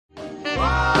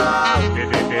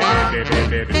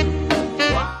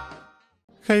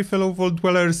Hey fellow Vault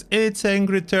Dwellers, it's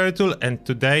Angry Turtle, and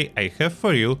today I have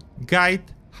for you guide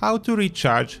how to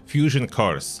recharge fusion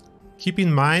cores. Keep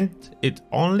in mind it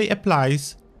only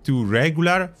applies to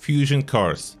regular fusion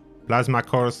cores. Plasma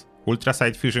cores,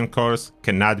 ultraside fusion cores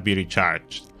cannot be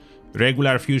recharged.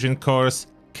 Regular fusion cores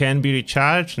can be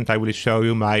recharged, and I will show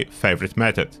you my favorite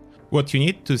method. What you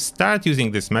need to start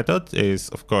using this method is,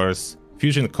 of course,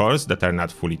 fusion cores that are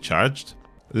not fully charged.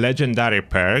 Legendary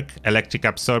perk, electric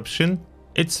absorption.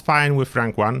 It's fine with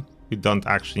rank 1, you don't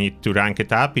actually need to rank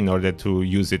it up in order to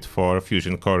use it for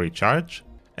fusion core recharge.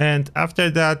 And after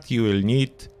that you will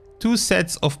need 2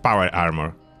 sets of power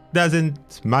armor.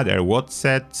 Doesn't matter what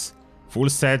sets, full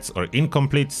sets or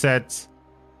incomplete sets,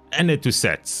 any 2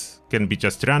 sets can be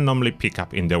just randomly picked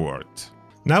up in the world.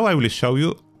 Now I will show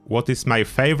you what is my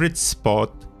favorite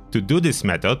spot to do this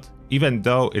method, even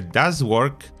though it does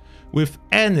work with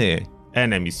any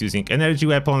enemies using energy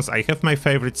weapons. I have my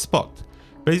favorite spot.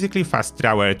 Basically fast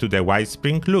travel to the White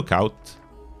Spring Lookout,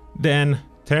 then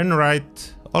turn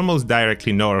right, almost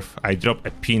directly north. I drop a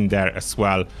pin there as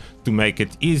well to make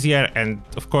it easier, and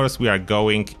of course we are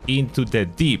going into the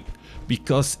deep,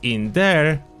 because in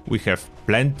there we have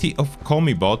plenty of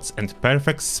commie bots and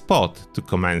perfect spot to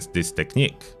commence this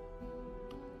technique.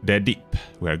 The deep,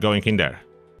 we are going in there.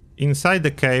 Inside the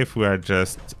cave we are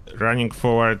just running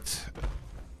forward.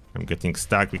 I'm getting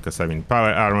stuck because I'm in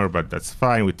power armor, but that's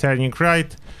fine. We're turning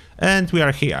right, and we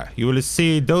are here. You will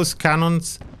see those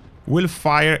cannons will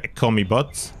fire a commie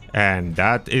bot, and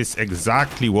that is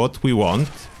exactly what we want.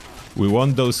 We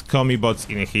want those commie bots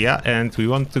in here, and we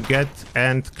want to get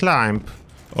and climb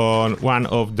on one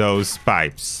of those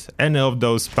pipes. Any of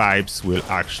those pipes will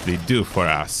actually do for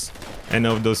us. Any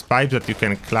of those pipes that you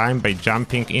can climb by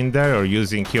jumping in there or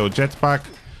using your jetpack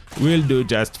will do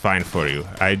just fine for you.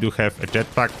 I do have a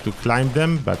jetpack to climb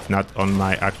them, but not on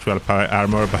my actual power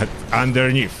armor, but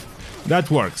underneath.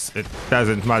 That works. It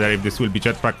doesn't matter if this will be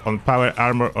jetpack on power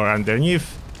armor or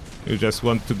underneath. You just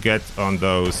want to get on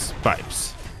those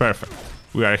pipes. Perfect.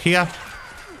 We are here.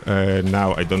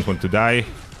 Now I don't want to die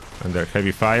under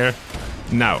heavy fire.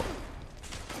 Now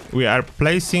we are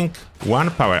placing 1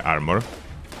 power armor.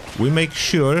 We make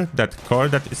sure that core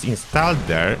that is installed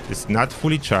there is not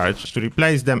fully charged. To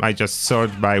replace them, I just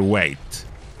sort by weight.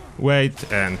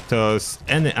 Weight, and toss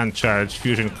any uncharged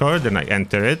fusion core, then I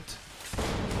enter it.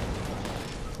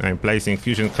 I'm placing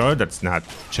fusion core that's not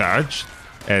charged.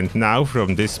 And now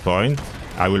from this point,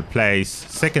 I will place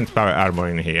 2nd power armor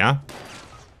in here.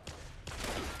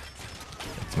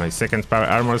 It's my 2nd power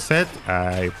armor set.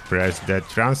 I press the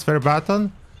transfer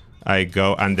button. I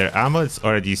go under ammo, it's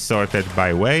already sorted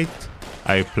by weight.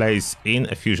 I place in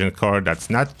a fusion core that's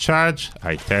not charged.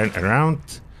 I turn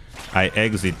around. I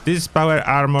exit this power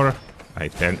armor. I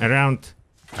turn around.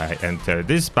 I enter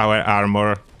this power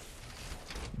armor.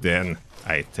 Then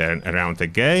I turn around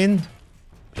again.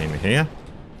 In here.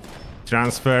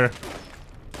 Transfer.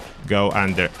 Go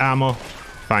under ammo.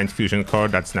 Find fusion core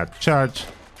that's not charged.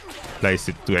 Place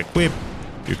it to equip.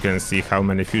 You can see how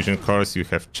many fusion cores you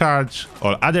have charged.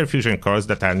 All other fusion cores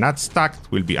that are not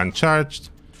stacked will be uncharged.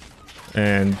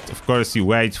 And of course you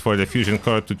wait for the fusion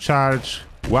core to charge.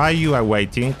 While you are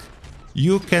waiting,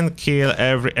 you can kill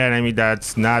every enemy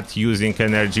that's not using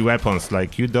energy weapons.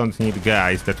 Like, you don't need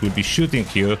guys that will be shooting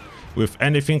you with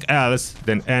anything else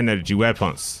than energy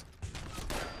weapons.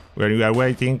 When you are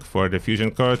waiting for the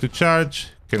fusion core to charge,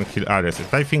 you can kill others. And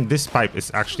I think this pipe is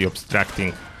actually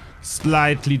obstructing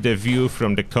slightly the view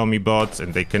from the commie bots,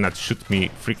 and they cannot shoot me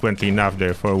frequently enough.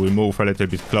 Therefore we move a little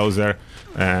bit closer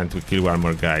and we kill 1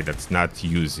 more guy that's not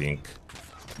using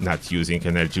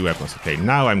energy weapons. Okay,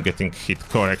 now I'm getting hit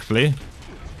correctly.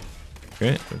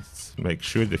 Okay, let's make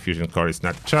sure the fusion core is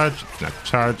not charged. It's not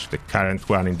charged. The current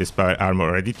one in this power armor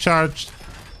already charged.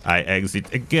 I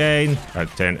exit again. I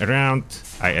turn around.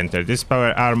 I enter this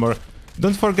power armor.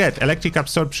 Don't forget, electric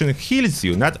absorption heals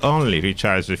you, not only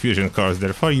recharge the fusion cores.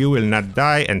 Therefore you will not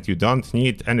die, and you don't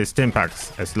need any stim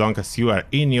packs as long as you are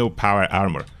in your power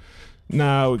armor.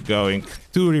 Now going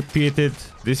to repeat it.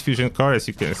 This fusion core, as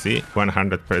you can see,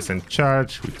 100%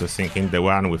 charge. We're tossing in the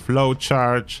one with low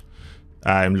charge.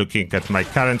 I'm looking at my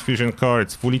current fusion core.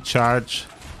 It's fully charged.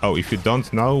 Oh, if you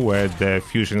don't know where the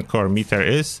fusion core meter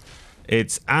is,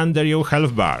 it's under your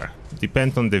health bar.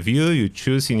 Depend on the view you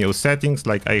choose in your settings.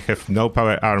 Like, I have no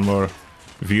power armor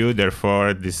view,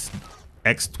 therefore this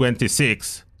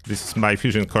X26, this is my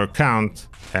fusion core count,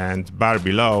 and bar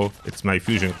below it's my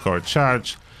fusion core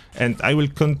charge. And I will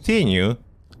continue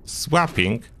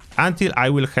swapping until I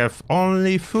will have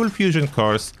only full fusion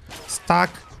cores stuck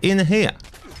in here.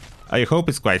 I hope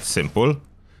it's quite simple.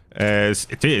 as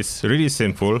it is really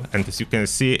simple, and as you can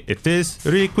see, it is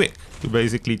really quick. You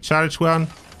basically charge one,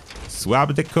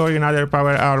 swap the core in other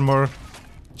power armor,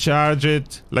 charge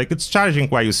it, like it's charging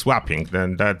while you're swapping.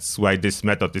 Then that's why this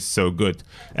method is so good,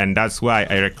 and that's why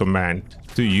I recommend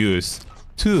to use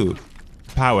 2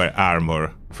 power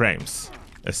armor frames,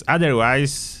 as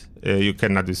otherwise you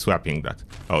cannot do swapping that.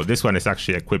 Oh, this one is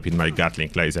actually equipping my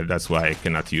Gatling laser, that's why I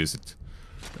cannot use it.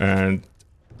 And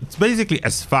it's basically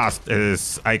as fast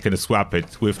as I can swap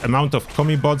it, with amount of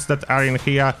commie bots that are in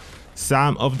here,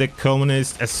 some of the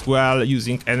communists as well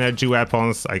using energy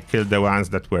weapons. I killed the ones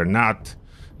that were not.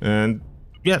 And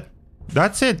yeah,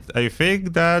 that's it. I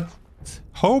think that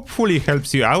hopefully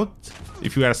helps you out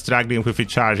if you are struggling with the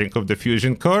charging of the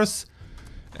fusion cores.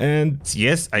 And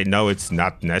yes, I know it's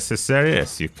not necessary,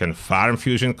 as you can farm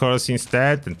fusion cores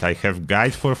instead, and I have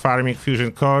guide for farming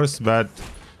fusion cores, but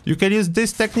you can use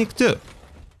this technique too.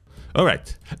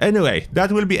 Alright, anyway,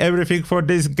 that will be everything for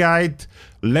this guide.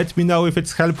 Let me know if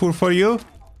it's helpful for you.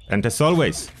 And as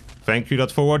always, thank you a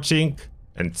lot for watching,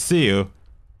 and see you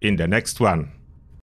in the next one.